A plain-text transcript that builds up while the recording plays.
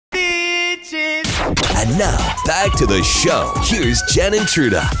And now, back to the show. Here's Jen and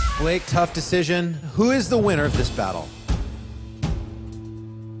Truda. Blake, tough decision. Who is the winner of this battle?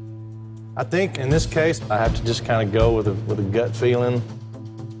 I think in this case, I have to just kind of go with a gut feeling.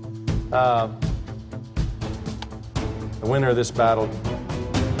 The winner of this battle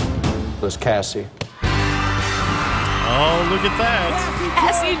was Casi. Oh, look at that.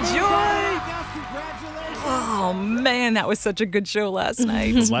 Casi Joy. Oh, man, that was such a good show last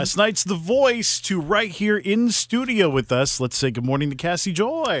night. Last night's The Voice to right here in studio with us. Let's say good morning to Casi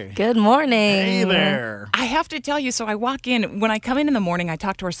Joy. Good morning. Hey there. I have to tell you, so I walk in. When I come in the morning, I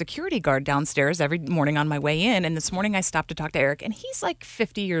talk to our security guard downstairs every morning on my way in. And this morning I stopped to talk to Eric, and he's like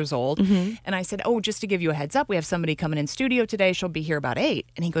 50 years old. And I said, oh, just to give you a heads up, we have somebody coming in studio today. She'll be here about 8.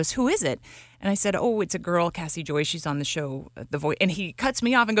 And he goes, who is it? And I said, oh, it's a girl, Casi Joy. She's on the show, The Voice. And he cuts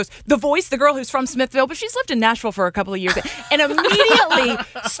me off and goes, The Voice, the girl who's from Smithville, but she's lived in Nashville for a couple of years. And immediately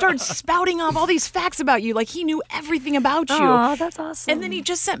starts spouting off all these facts about you. Like he knew everything about you. Oh, that's awesome. And then he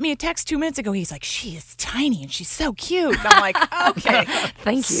just sent me a text 2 minutes ago. He's like, she is tiny and she's so cute. And I'm like, okay.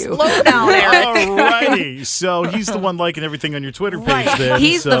 Thank you. Slow down, Eric. All righty. So he's the one liking everything on your Twitter page then.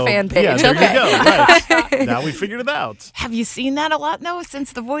 He's the fan page. Yeah, there Okay. you go. Right. Now we figured it out. Have you seen that a lot, though,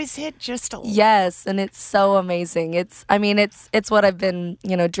 since The Voice hit? Just a lot. Yes, and it's so amazing. It's what I've been,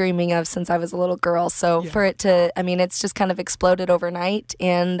 dreaming of since I was a little girl. So for it to, it's just kind of exploded overnight,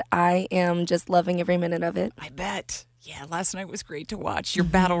 and I am just loving every minute of it. I bet. Yeah, last night was great to watch your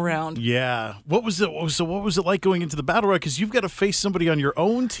battle round. Yeah. What was it like going into the battle round? Because you've got to face somebody on your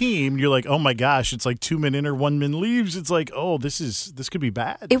own team. You're like, oh my gosh, it's like 2 men in or 1 man leaves. It's like, oh, this could be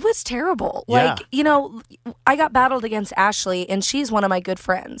bad. It was terrible. Yeah. I got battled against Ashley, and she's one of my good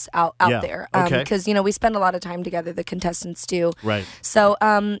friends out there. Okay. Because, we spend a lot of time together, the contestants do. Right. So,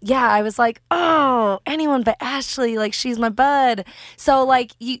 I was like, oh, anyone but Ashley, like, she's my bud. So,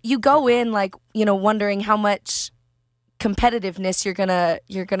 like, you go in, like, wondering how much competitiveness you're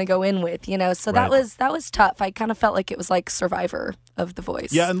gonna go in with, so Right. that was tough. I kind of felt like it was like Survivor of The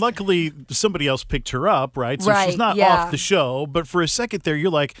Voice. Yeah, and luckily somebody else picked her up, right? So Right, she's not yeah. off the show, but for a second there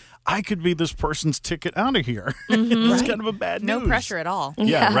you're like, I could be this person's ticket out of here. It's kind of a bad news. No pressure at all.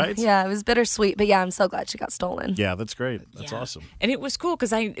 Yeah, right? Yeah, it was bittersweet, but yeah, I'm so glad she got stolen. Yeah, that's great. That's awesome. And it was cool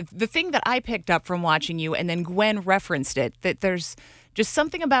because the thing that I picked up from watching you, and then Gwen referenced it, that there's just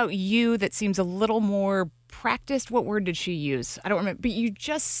something about you that seems a little more practiced. What word did she use? I don't remember. But you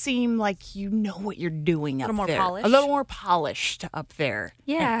just seem like you know what you're doing up there. A little more polished? A little more polished up there.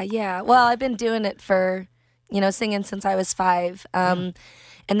 Yeah. Well, I've been doing it for, singing since I was 5. And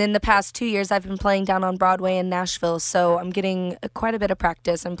then the past 2 years, I've been playing down on Broadway in Nashville. So I'm getting quite a bit of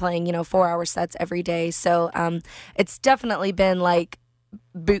practice. I'm playing, 4-hour sets every day. So it's definitely been like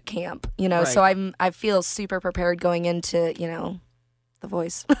boot camp, Right. So I feel super prepared going into, The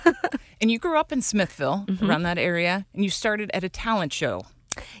Voice. And you grew up in Smithville, around that area, and you started at a talent show.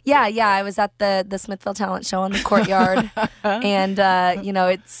 Yeah. I was at the Smithville Talent Show on the Courtyard. And,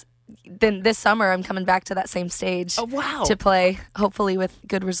 then this summer I'm coming back to that same stage. Oh, wow. To play, hopefully with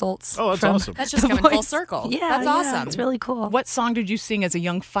good results. Oh, that's awesome. That's just The coming full Voice. circle. Yeah, That's awesome. It's really cool. What song did you sing as a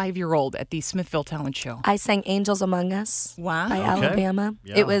young 5-year-old at the Smithville Talent Show? I sang Angels Among Us Wow. by Okay. Alabama.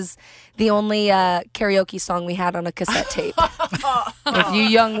 Yeah. It was the only karaoke song we had on a cassette tape. If you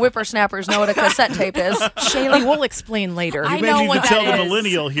young whippersnappers know what a cassette tape is. Shaylee, we'll explain later. I You may know need what to tell that the is.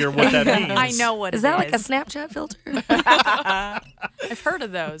 millennial here what that means. I know what Is it that like a Snapchat filter? I've heard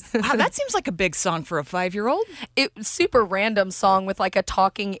of those. Wow, that seems like a big song for a 5-year-old. It super random song with like a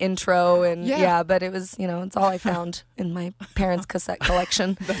talking intro and Yeah. but it was, it's all I found in my parents' cassette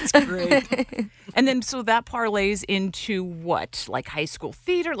collection. That's great. And then, so that parlays into what? Like high school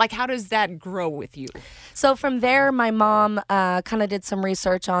theater? Like, how does that grow with you? So from there, my mom kind of did some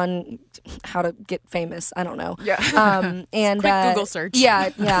research on how to get famous. I don't know. Yeah. And Quick Google search. Yeah.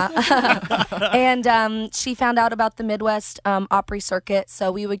 And she found out about the Midwest Opry circuit.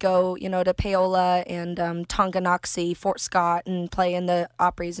 So we would go, to Paola and Tonganoxie, Fort Scott, and play in the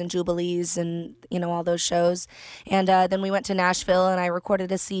Opries and Jubilees and, all those shows. And then we went to Nashville and I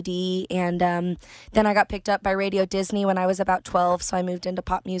recorded a CD. And then I got picked up by Radio Disney when I was about 12. So I moved into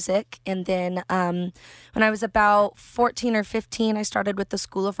pop music. And then when I was about 14 or 15, I started with the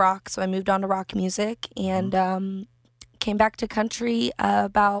School of Rock. So I moved on to rock music and came back to country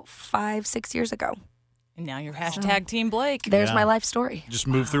about 5-6 years ago. And now you're hashtag Team Blake. There's Yeah. my life story. Just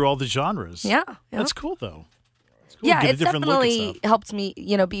move through all the genres. Yeah. That's cool, though. It's cool. Yeah, Get a it's different look at definitely stuff. helped me,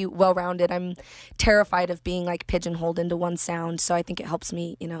 be well-rounded. I'm terrified of being like pigeonholed into one sound, so I think it helps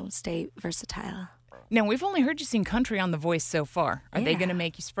me, stay versatile. Now, we've only heard you sing country on The Voice so far. Are they Yeah. going to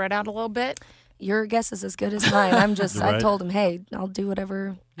make you spread out a little bit? your guess is as good as mine. I'm just, I Right. told him, hey, I'll do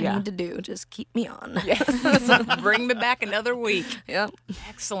whatever Yeah. I need to do. Just keep me on. Bring me back another week. Yep.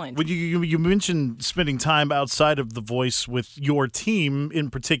 Excellent. When you mentioned spending time outside of The Voice with your team in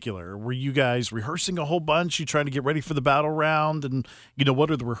particular, were you guys rehearsing a whole bunch? You trying to get ready for the battle round? And, what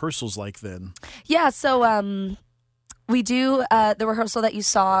are the rehearsals like then? Yeah, so we do the rehearsal that you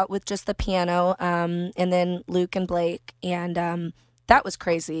saw with just the piano, and then Luke and Blake, and that was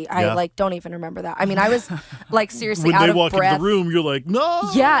crazy. Yeah. I don't even remember that. I mean, I was seriously When out they of walk breath. into the room, you're like, no.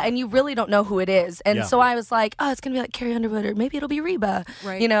 Yeah, and you really don't know who it is. And Yeah. so I was like, oh, it's going to be like Carrie Underwood, or maybe it'll be Reba,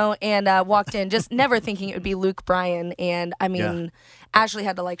 Right. and walked in, just never thinking it would be Luke Bryan. And I mean, Ashley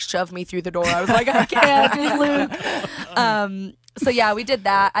had to shove me through the door. I was like, I can't, it's Luke. So yeah, we did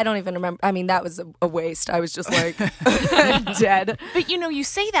that. I don't even remember. I mean, that was a waste. I was just dead. But you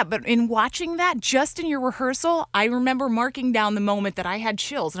say that, but in watching that, just in your rehearsal, I remember marking down the moment that I had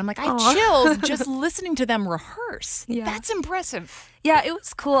chills. And I'm like, I had chills just listening to them rehearse. Yeah. That's impressive. Yeah, it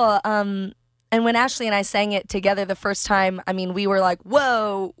was cool. And when Ashley and I sang it together the first time, I mean, we were like,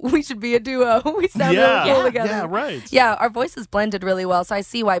 whoa, we should be a duo. We sound really cool together. Yeah, right. Yeah, our voices blended really well, so I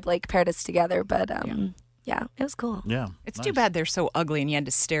see why Blake paired us together. But yeah, it was cool. Yeah. It's nice. too bad they're so ugly and you had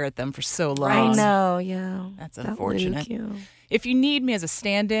to stare at them for so long. I know, yeah. That's That unfortunate. Luke, you. If you need me as a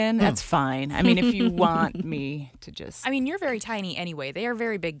stand-in, that's fine. I mean, if you want me to just... I mean, you're very tiny anyway. They are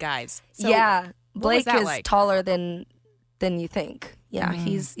very big guys. So Yeah, was Blake that is like? taller than you think.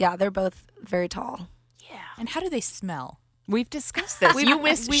 Yeah, they're both very tall. And how do they smell? We've discussed this.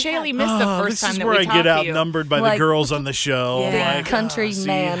 Shaylee missed the Oh, first this time is that where we I talked get to you. outnumbered by the Like- girls on the show. Yeah. Like, Country see.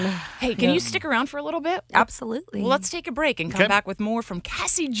 man. Hey, can you stick around for a little bit? Absolutely. Well, let's take a break and come Okay. back with more from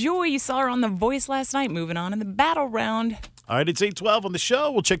Casi Joy. You saw her on The Voice last night. Moving on in the battle round. All right, it's 8:12 on the show.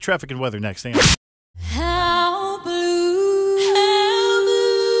 We'll check traffic and weather next. Hang on. How blue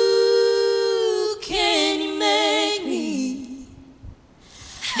can you make me?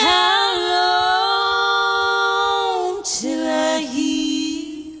 How long till I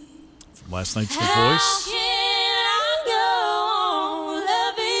heal? From last night's The Voice.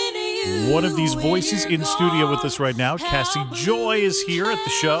 One of these voices in studio with us right now, Casi Joy, is here at the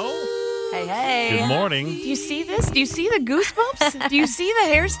show. Hey, hey. Good morning. Do you see this? Do you see the goosebumps? Do you see the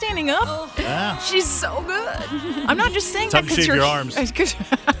hair standing up? Ah, She's so good. I'm not just saying Time that to because shave you're your arms. so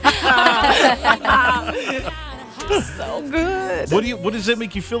good. what does that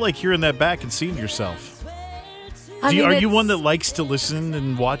make you feel like hearing that back and seeing yourself? I mean, Are you it's- one that likes to listen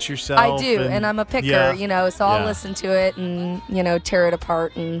and watch yourself? I do, and I'm a picker, Yeah. so I'll Yeah. listen to it and, tear it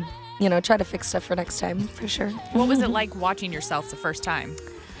apart and, try to fix stuff for next time, for sure. What was it like watching yourself the first time?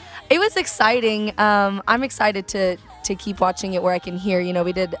 It was exciting. I'm excited to keep watching it where I can hear.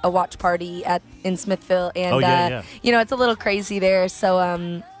 We did a watch party in Smithville, and Oh, yeah. it's a little crazy there.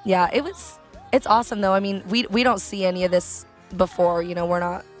 So it's awesome though. I mean, we don't see any of this before. We're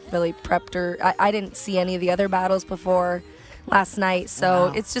not really prepped, or I didn't see any of the other battles before last night.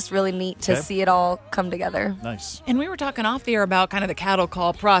 So it's just really neat to Okay. see it all come together. Nice. And we were talking off the air about kind of the cattle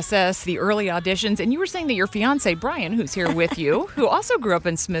call process, the early auditions, and you were saying that your fiance, Brian, who's here with you, who also grew up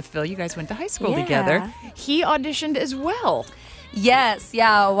in Smithville, you guys went to high school Yeah. together, he auditioned as well. Yes,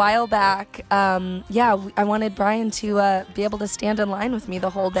 yeah, a while back. I wanted Brian to be able to stand in line with me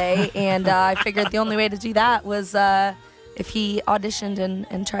the whole day, and I figured the only way to do that was if he auditioned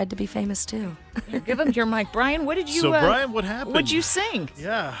and tried to be famous too. Give him your mic. Brian, what did you... So, Brian, what happened? What'd you sing?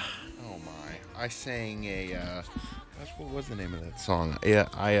 Yeah. Oh my! I sang gosh, what was the name of that song?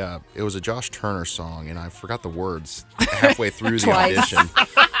 Yeah, it was a Josh Turner song, and I forgot the words halfway through the Twice. audition.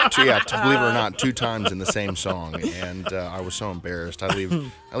 Believe it or not, 2 times in the same song, and I was so embarrassed. I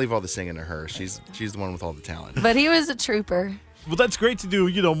leave all the singing to her. She's the one with all the talent. But he was a trooper. Well, that's great to do,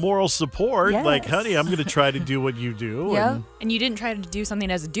 moral support. Yes. Like, honey, I'm going to try to do what you do. Yeah. and- And you didn't try to do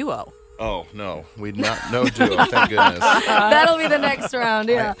something as a duo. Oh no, no duo. Thank goodness. That'll be the next round.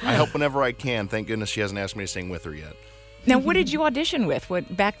 Yeah. I help whenever I can. Thank goodness she hasn't asked me to sing with her yet. Now, what did you audition with?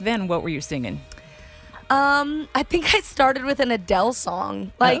 Back then, what were you singing? I think I started with an Adele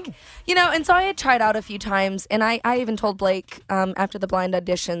song, and so I had tried out a few times, and I even told Blake after the blind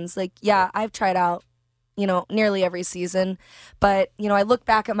auditions, I've tried out, nearly every season, but I look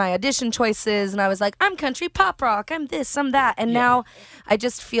back at my audition choices, and I was like, I'm country pop rock, I'm this, I'm that, and now I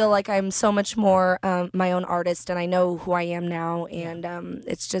just feel like I'm so much more my own artist, and I know who I am now, and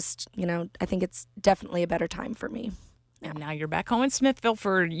it's just, I think it's definitely a better time for me. And now you're back home in Smithville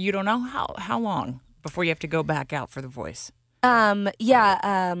for you don't know how long before you have to go back out for The Voice. I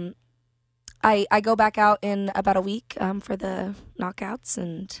go back out in about a week for the knockouts,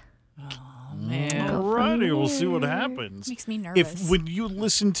 and All righty, we'll see what happens. Makes me nervous. When you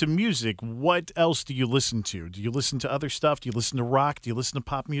listen to music, what else do you listen to? Do you listen to other stuff? Do you listen to rock? Do you listen to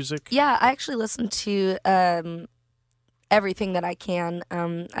pop music? Yeah, I actually listen to everything that I can.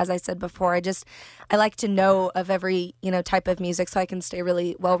 As I said before, I like to know of every type of music, so I can stay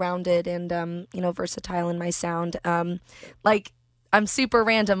really well-rounded and versatile in my sound. Like, I'm super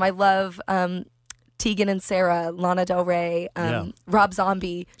random. I love Tegan and Sarah, Lana Del Rey, Rob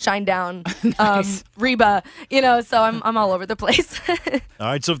Zombie, Shinedown, Reba. So I'm all over the place. All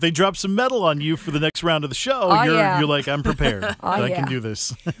right, so if they drop some metal on you for the next round of the show, you're like, I'm prepared. I can do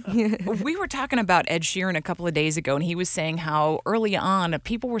this. We were talking about Ed Sheeran a couple of days ago, and he was saying how early on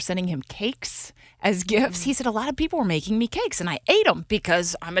people were sending him cakes as gifts. He said a lot of people were making me cakes, and I ate them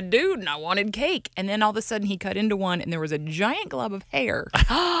because I'm a dude and I wanted cake. And then all of a sudden he cut into one, and there was a giant glob of hair.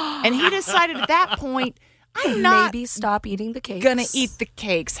 And he decided at that point, I'm not maybe stop eating the cakes. Gonna eat the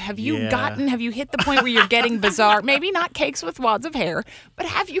cakes. Have you hit the point where you're getting bizarre, maybe not cakes with wads of hair, but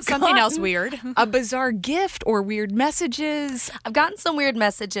have you something else weird? A bizarre gift or weird messages? I've gotten some weird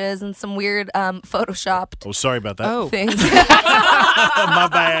messages and some weird photoshopped Oh, sorry about that. things. My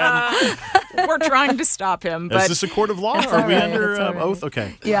bad. We're trying to stop him. Is this a court of law? Are we under oath?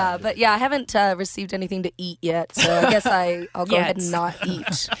 Okay. Yeah, but I haven't received anything to eat yet, so I guess I'll go ahead and not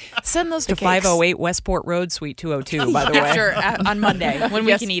eat. Send those to 508 Westport Road, Suite 202, by the way. After, on Monday, when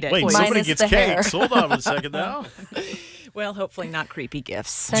we can eat it. Wait, Minus somebody gets the hair. cakes. Hold on a second now. Well, hopefully not creepy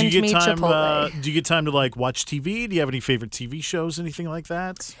gifts. Send do you me get time? Chipotle. Do you get time to watch TV? Do you have any favorite TV shows? Anything like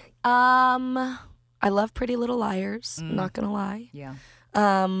that? I love Pretty Little Liars. Not gonna lie. Yeah.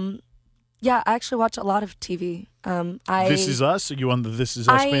 Yeah, I actually watch a lot of TV. This Is Us? Are you on the This Is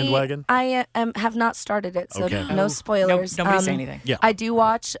Us bandwagon? I have not started it, so Okay. no spoilers. Nobody say anything. Yeah. I do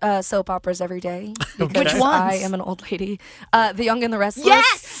watch soap operas every day because Which ones? I am an old lady. The Young and the Restless,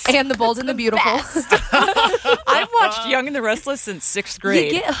 Yes! and The Bold and the Beautiful. I've watched Young and the Restless since 6th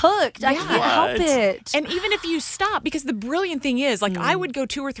grade. You get hooked. I can't help it. And even if you stop, because the brilliant thing is, I would go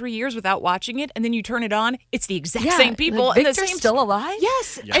 2 or 3 years without watching it, and then you turn it on, it's the exact same people. Like, and the Victor's same still alive?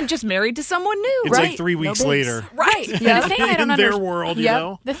 Yes, and just married to someone new. It's right. like 3 weeks No bigs. later. Right. The thing I In don't their world, you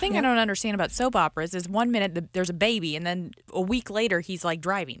know? The thing I don't understand about soap operas is 1 minute there's a baby, and then a week later he's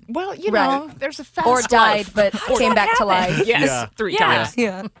driving. Well, you Right. know, there's a fast Or died, life. but came back to life. Yes, Yeah. 3 Yeah. times.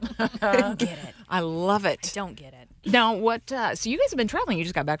 Yeah. I don't get it. I love it. Don't get it. Now, what? So you guys have been traveling. You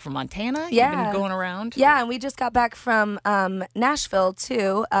just got back from Montana. Yeah. You've been going around. Yeah, and we just got back from Nashville,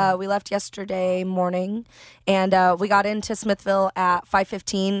 too. We left yesterday morning, and we got into Smithville at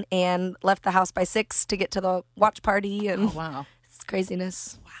 5:15 and left the house by 6 to get to the watch party, and Oh, wow. it's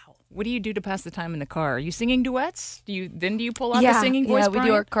craziness. What do you do to pass the time in the car? Are you singing duets? Do you pull out the singing voice? Yeah, we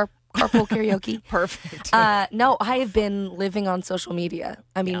do our carpool karaoke. Perfect. No, I have been living on social media.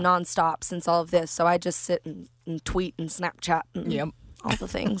 I mean, nonstop since all of this. So I just sit and tweet and Snapchat and all the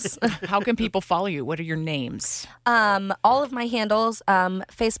things. How can people follow you? What are your names? All of my handles,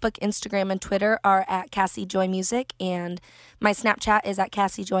 Facebook, Instagram, and Twitter are at Casi Joy Music, and my Snapchat is at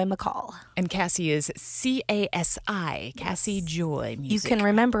Casi Joy McCall. And Cassie is CASI, Casi Joy Music. You can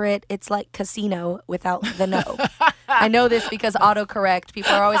remember it. It's like casino without the no. I know this because autocorrect.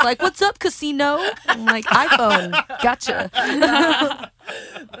 People are always like, "What's up, casino?" I'm like, "iPhone, gotcha."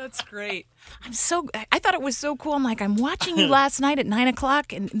 That's great. I thought it was so cool. I'm like, I'm watching you last night at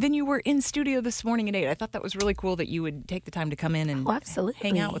 9:00, and then you were in studio this morning at 8. I thought that was really cool that you would take the time to come in and absolutely.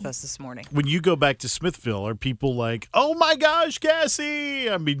 hang out with us this morning. When you go back to Smithville, are people like, "Oh my gosh, Cassie"?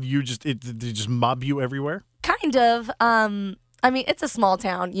 I mean, they just mob you everywhere? Kind of. I mean, it's a small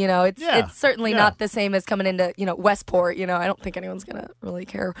town, you know. It's certainly not the same as coming into, Westport. I don't think anyone's gonna really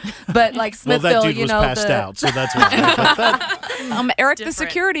care. But like Smithville, well, that dude was passed out, so that's why. Eric, the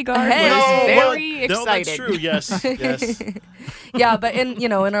security guard, Hey. was very No, excited. that's true. Yes. yeah, but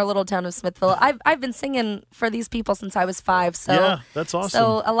in our little town of Smithville, I've been singing for these people since I was 5. So Yeah, that's awesome.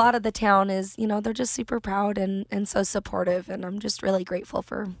 So a lot of the town is, they're just super proud and so supportive, and I'm just really grateful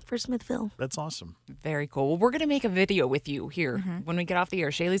for Smithville. That's awesome. Very cool. Well, we're going to make a video with you here when we get off the air.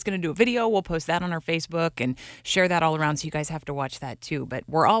 Shaylee's going to do a video. We'll post that on our Facebook and share that all around, so you guys have to watch that too. But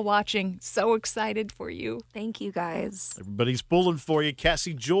we're all watching. So excited for you. Thank you, guys. Everybody's pulling for you.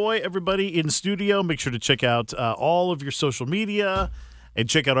 Casi Joy, everybody in studio. Make sure to check out all of your social media and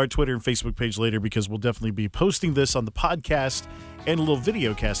check out our Twitter and Facebook page later, because we'll definitely be posting this on the podcast and a little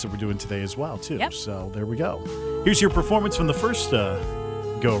video cast that we're doing today as well, too. Yep. So there we go. Here's your performance from the first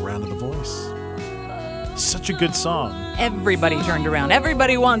go around of The Voice. Such a good song. Everybody turned around.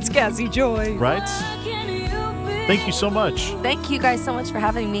 Everybody wants Casi Joy. Right? Thank you so much. Thank you guys so much for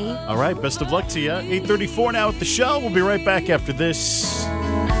having me. All right, best of luck to you. 8:34 now at the show. We'll be right back after this.